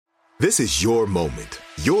This is your moment,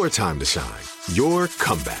 your time to shine, your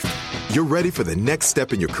comeback. You're ready for the next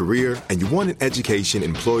step in your career, and you want an education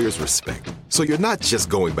employers respect. So you're not just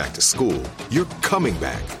going back to school, you're coming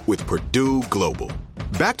back with Purdue Global.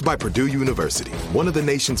 Backed by Purdue University, one of the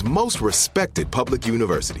nation's most respected public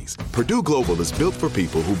universities, Purdue Global is built for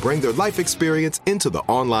people who bring their life experience into the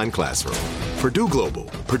online classroom. Purdue Global,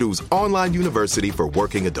 Purdue's online university for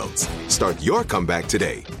working adults. Start your comeback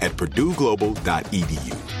today at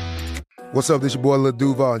purdueglobal.edu. What's up, this your boy Lil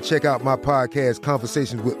Duval, and check out my podcast,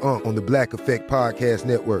 Conversations with Unc, on the Black Effect Podcast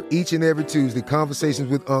Network. Each and every Tuesday, Conversations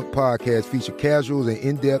with Unc podcast feature casual and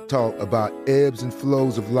in-depth talk about ebbs and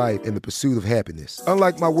flows of life and the pursuit of happiness.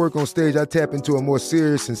 Unlike my work on stage, I tap into a more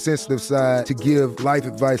serious and sensitive side to give life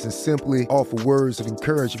advice and simply offer words of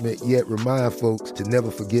encouragement, yet remind folks to never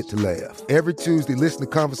forget to laugh. Every Tuesday, listen to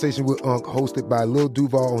Conversation with Unc, hosted by Lil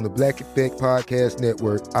Duval on the Black Effect Podcast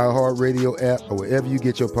Network, iHeartRadio app, or wherever you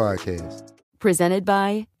get your podcasts. Presented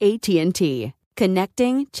by AT&T.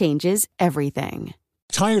 Connecting changes everything.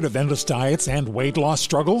 Tired of endless diets and weight loss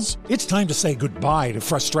struggles? It's time to say goodbye to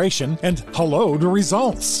frustration and hello to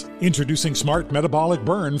results. Introducing Smart Metabolic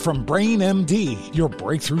Burn from Brain MD, your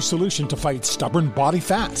breakthrough solution to fight stubborn body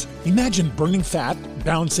fat. Imagine burning fat,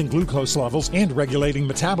 balancing glucose levels, and regulating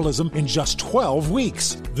metabolism in just 12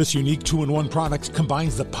 weeks. This unique 2-in-1 product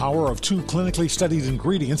combines the power of 2 clinically studied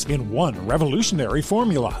ingredients in one revolutionary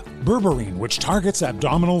formula. Berberine, which targets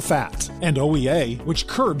abdominal fat, and OEA, which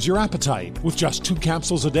curbs your appetite. With just 2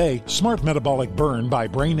 capsules a day, Smart Metabolic Burn by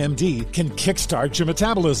Brain MD can kickstart your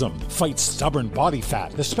metabolism, fight stubborn body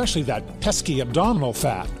fat, especially that pesky abdominal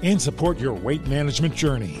fat, and support your weight management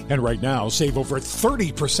journey. And right now, save over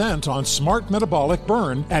 30% on Smart Metabolic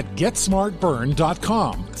Burn at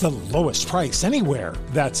GetSmartBurn.com. The lowest price anywhere.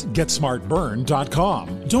 That's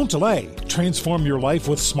GetSmartBurn.com. Don't delay. Transform your life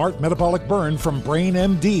with Smart Metabolic Burn from Brain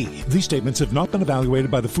MD. These statements have not been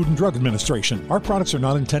evaluated by the Food and Drug Administration. Our products are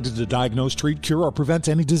not intended to diagnose, treat, cure, or prevent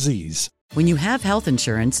any disease. When you have health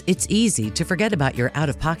insurance, it's easy to forget about your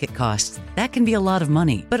out-of-pocket costs. That can be a lot of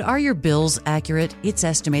money. But are your bills accurate? It's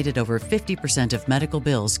estimated over 50% of medical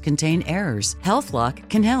bills contain errors. HealthLock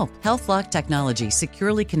can help. HealthLock technology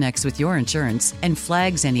securely connects with your insurance and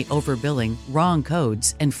flags any overbilling, wrong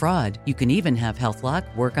codes, and fraud. You can even have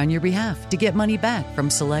HealthLock work on your behalf to get money back from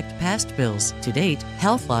select past bills. To date,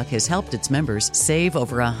 HealthLock has helped its members save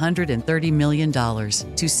over $130 million.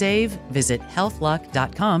 To save, visit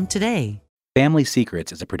healthlock.com today. Family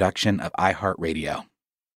Secrets is a production of iHeartRadio.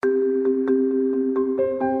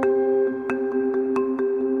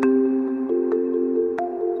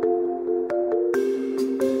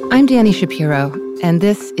 I'm Dani Shapiro, and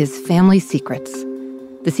this is Family Secrets.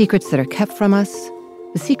 The secrets that are kept from us,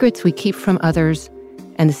 the secrets we keep from others,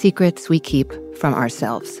 and the secrets we keep from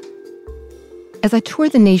ourselves. As I tour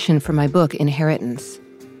the nation for my book, Inheritance,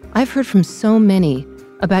 I've heard from so many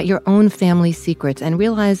about your own family secrets and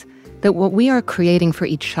realize that what we are creating for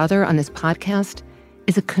each other on this podcast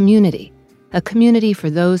is a community for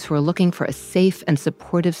those who are looking for a safe and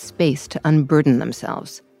supportive space to unburden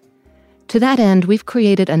themselves. To that end, we've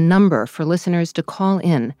created a number for listeners to call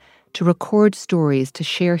in to record stories to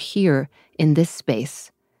share here in this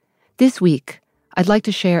space. This week, I'd like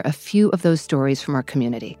to share a few of those stories from our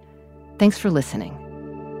community. Thanks for listening.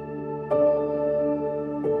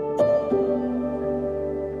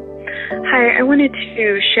 Hi, I wanted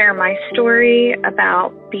to share my story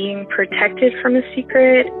about being protected from a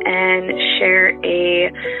secret and share a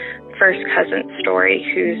first cousin story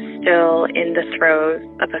who's still in the throes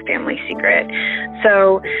of a family secret.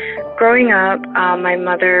 So growing up, my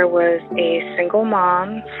mother was a single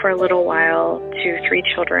mom for a little while to 3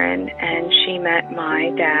 children, and she met my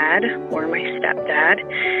dad, or my stepdad,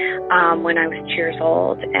 when I was 2 years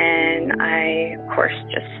old. And I, of course,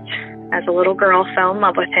 just as a little girl, fell in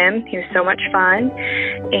love with him. He was so much fun.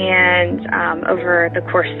 And over the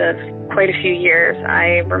course of quite a few years,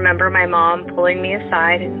 I remember my mom pulling me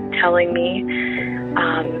aside and telling me,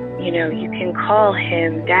 you can call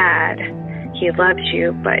him Dad. He loves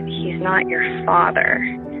you, but he's not your father.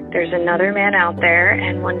 There's another man out there,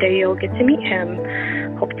 and one day you'll get to meet him,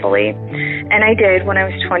 hopefully. And I did when I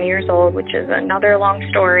was 20 years old, which is another long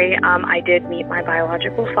story. I did meet my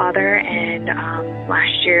biological father, and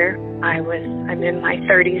last year, I'm in my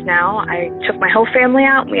 30s now. I took my whole family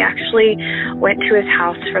out, and we actually went to his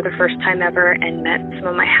house for the first time ever and met some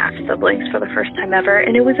of my half-siblings for the first time ever,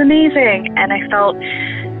 and it was amazing, and I felt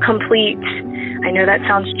complete. I know that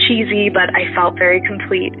sounds cheesy, but I felt very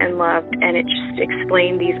complete and loved, and it just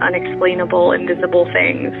explained these unexplainable, invisible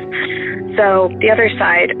things. So the other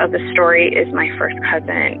side of the story is my first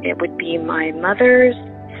cousin. It would be my mother's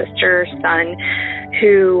sister's son,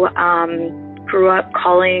 who grew up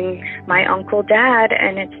calling my uncle Dad,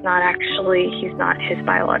 and he's not his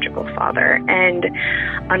biological father. And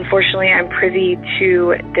unfortunately, I'm privy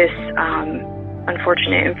to this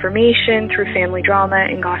unfortunate information through family drama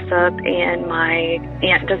and gossip, and my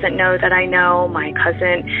aunt doesn't know that I know. My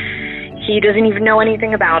cousin, he doesn't even know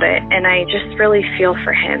anything about it, and I just really feel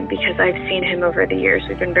for him because I've seen him over the years.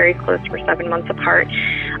 We've been very close. We're 7 months apart.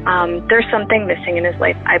 There's something missing in his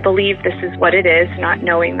life. I believe this is what it is, not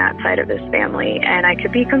knowing that side of his family, and I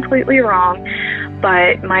could be completely wrong,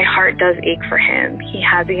 but my heart does ache for him. He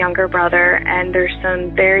has a younger brother, and there's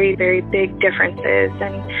some very, very big differences,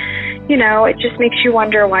 and it just makes you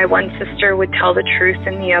wonder why one sister would tell the truth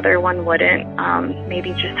and the other one wouldn't.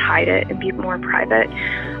 Maybe just hide it and be more private.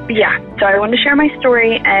 But yeah, so I wanted to share my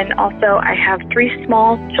story. And also, I have 3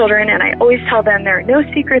 small children, and I always tell them there are no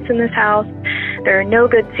secrets in this house. There are no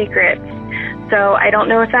good secrets. So I don't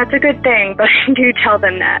know if that's a good thing, but I do tell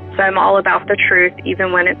them that. So I'm all about the truth,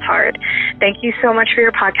 even when it's hard. Thank you so much for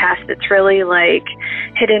your podcast. It's really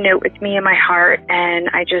hit a note with me in my heart, and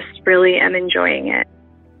I just really am enjoying it.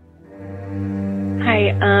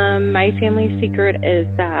 Hi, my family secret is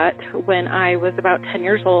that when I was about 10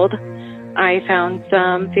 years old, I found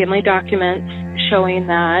some family documents showing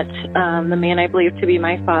that the man I believed to be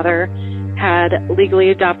my father had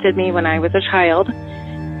legally adopted me when I was a child,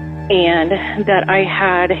 and that I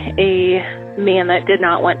had a man that did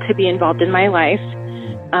not want to be involved in my life.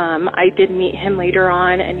 I did meet him later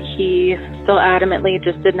on, and he still adamantly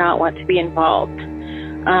just did not want to be involved.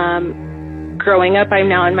 Growing up, I'm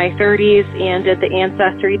now in my 30s and did the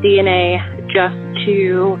Ancestry DNA just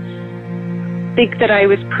to think that I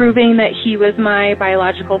was proving that he was my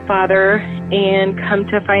biological father, and come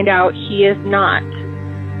to find out he is not.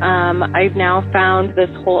 I've now found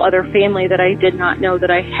this whole other family that I did not know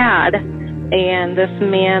that I had, and this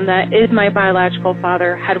man that is my biological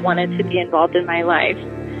father had wanted to be involved in my life.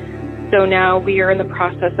 So now we are in the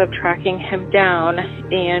process of tracking him down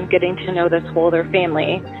and getting to know this whole other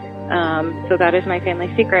family. So that is my family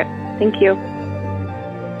secret. Thank you.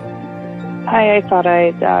 Hi, I thought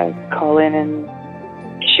I'd call in and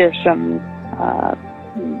share some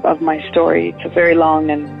of my story. It's a very long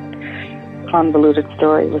and convoluted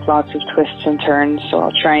story with lots of twists and turns, so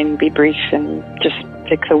I'll try and be brief and just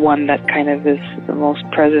pick the one that kind of is the most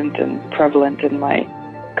present and prevalent in my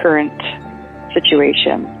current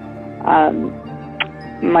situation.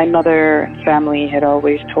 My mother and family had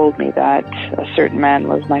always told me that a certain man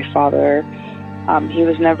was my father. He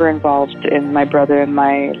was never involved in my brother and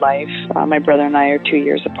my life. My brother and I are 2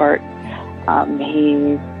 years apart.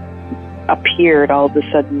 He appeared all of a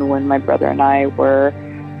sudden when my brother and I were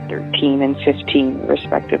 13 and 15,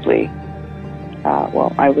 respectively.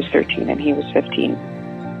 I was 13 and he was 15.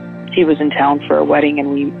 He was in town for a wedding,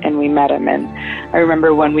 and we met him. And I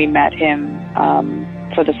remember when we met him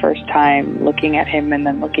for the first time, looking at him and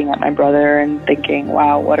then looking at my brother and thinking,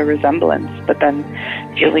 wow, what a resemblance, but then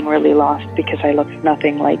feeling really lost because I looked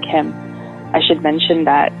nothing like him. I should mention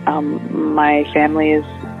that my family is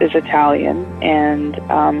Italian, and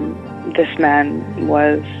this man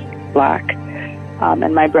was black,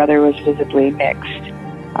 and my brother was visibly mixed.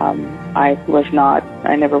 I was not.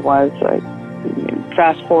 I never was.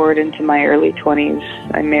 Fast forward into my early 20s,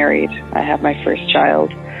 I'm married. I have my first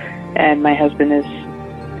child, and my husband is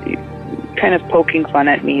kind of poking fun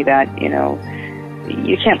at me that,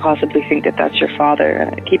 you can't possibly think that that's your father.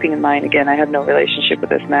 Keeping in mind, again, I have no relationship with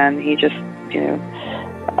this man. He just,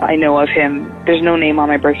 I know of him. There's no name on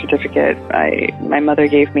my birth certificate. My mother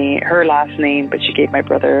gave me her last name, but she gave my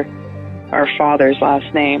brother our father's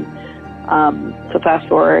last name. So fast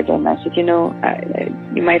forward, and I said,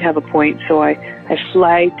 you might have a point. So I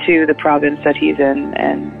fly to the province that he's in,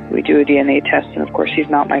 and we do a DNA test, and of course he's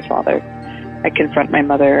not my father. I confront my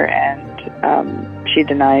mother, and she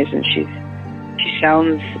denies, and she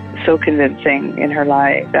sounds so convincing in her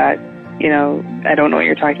lie that, I don't know what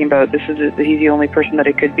you're talking about. He's the only person that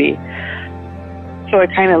it could be. So I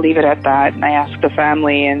kind of leave it at that, and I ask the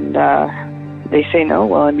family, and they say no.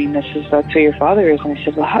 Well, that's who your father is. And I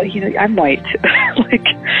said, well, I'm white.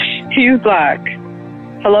 He's black.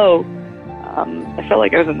 Hello. I felt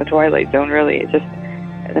like I was in the Twilight Zone, really.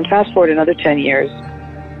 And then fast forward another 10 years,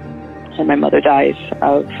 and my mother dies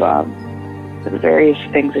of the various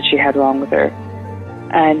things that she had wrong with her.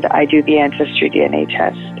 And I do the Ancestry DNA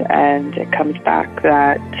test, and it comes back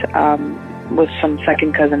that with some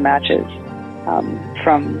second cousin matches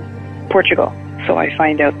from Portugal. So I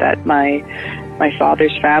find out that my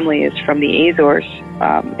father's family is from the Azores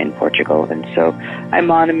in Portugal, and so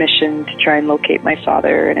I'm on a mission to try and locate my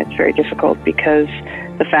father, and it's very difficult because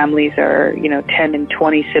the families are 10 and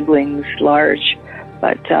 20 siblings large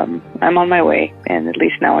But I'm on my way, and at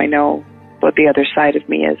least now I know what the other side of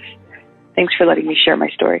me is. Thanks for letting me share my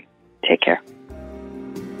story. Take care.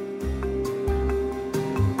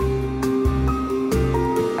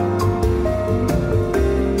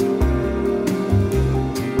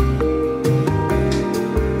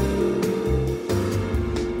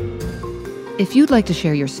 If you'd like to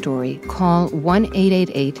share your story, call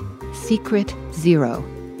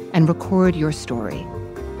 1-888-SECRET-0 and record your story.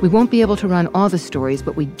 We won't be able to run all the stories,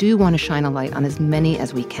 but we do want to shine a light on as many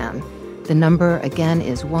as we can. The number, again,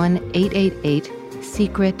 is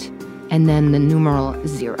 1-888-SECRET and then the numeral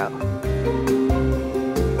 0.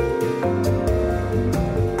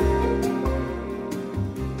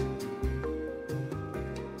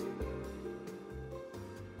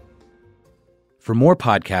 For more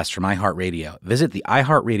podcasts from iHeartRadio, visit the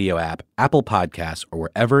iHeartRadio app, Apple Podcasts, or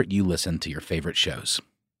wherever you listen to your favorite shows.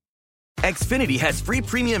 Xfinity has free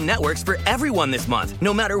premium networks for everyone this month,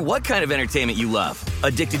 no matter what kind of entertainment you love.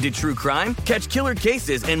 Addicted to true crime? Catch killer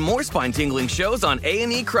cases and more spine-tingling shows on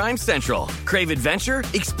A&E Crime Central. Crave adventure?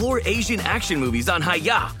 Explore Asian action movies on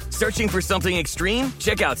Hi-YAH. Searching for something extreme?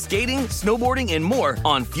 Check out skating, snowboarding, and more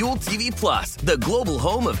on Fuel TV Plus, the global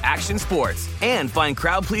home of action sports. And find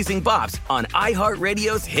crowd-pleasing bops on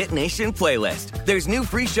iHeartRadio's Hit Nation playlist. There's new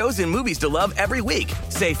free shows and movies to love every week.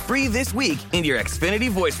 Say free this week in your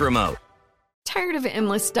Xfinity voice remote. Tired of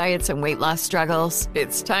endless diets and weight loss struggles?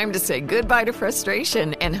 It's time to say goodbye to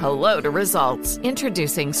frustration and hello to results.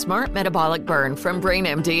 Introducing Smart Metabolic Burn from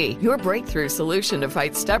BrainMD, your breakthrough solution to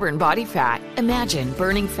fight stubborn body fat. Imagine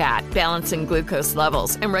burning fat, balancing glucose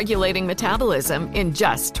levels, and regulating metabolism in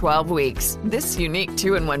just 12 weeks. This unique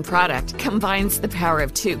 2-in-1 product combines the power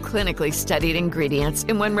of 2 clinically studied ingredients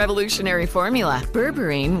in one revolutionary formula.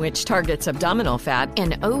 Berberine, which targets abdominal fat,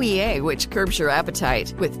 and OEA, which curbs your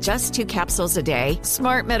appetite. With just 2 capsules a day,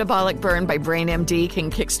 Smart Metabolic Burn by BrainMD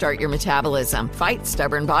can kickstart your metabolism, fight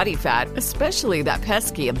stubborn body fat, especially that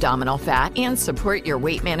pesky abdominal fat, and support your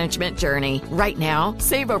weight management journey. Right now,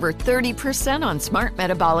 save over 30% on Smart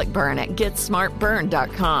Metabolic Burn at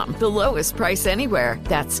GetSmartBurn.com. The lowest price anywhere.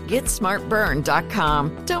 That's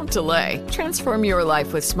GetSmartBurn.com. Don't delay. Transform your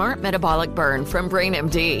life with Smart Metabolic Burn from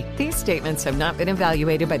BrainMD. These statements have not been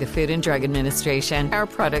evaluated by the Food and Drug Administration. Our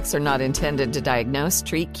products are not intended to diagnose,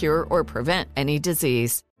 treat, cure, or prevent any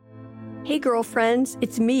disease. Hey girlfriends,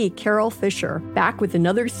 it's me, Carol Fisher, back with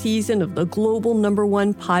another season of the global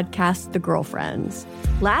 #1 podcast, The Girlfriends.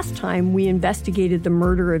 Last time, we investigated the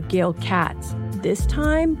murder of Gail Katz. This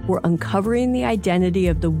time, we're uncovering the identity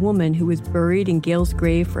of the woman who was buried in Gail's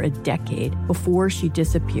grave for a decade before she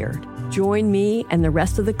disappeared. Join me and the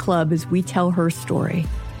rest of the club as we tell her story.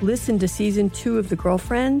 Listen to Season 2 of The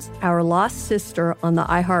Girlfriends, Our Lost Sister on the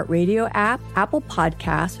iHeartRadio app, Apple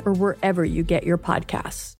Podcasts, or wherever you get your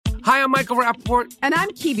podcasts. Hi, I'm Michael Rappaport. And I'm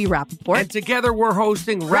Kibi Rappaport. And together we're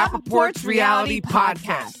hosting Rappaport's Reality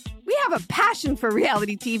Podcast. We have a passion for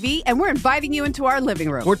reality TV, and we're inviting you into our living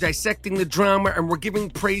room. We're dissecting the drama, and we're giving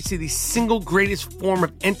praise to the single greatest form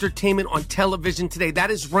of entertainment on television today. That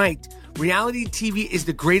is right. Reality TV is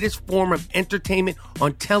the greatest form of entertainment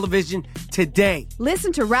on television today.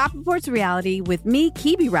 Listen to Rappaport's Reality with me,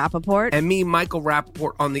 Kibi Rappaport. And me, Michael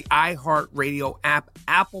Rappaport, on the iHeartRadio app,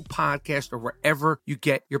 Apple Podcast, or wherever you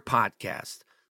get your podcast.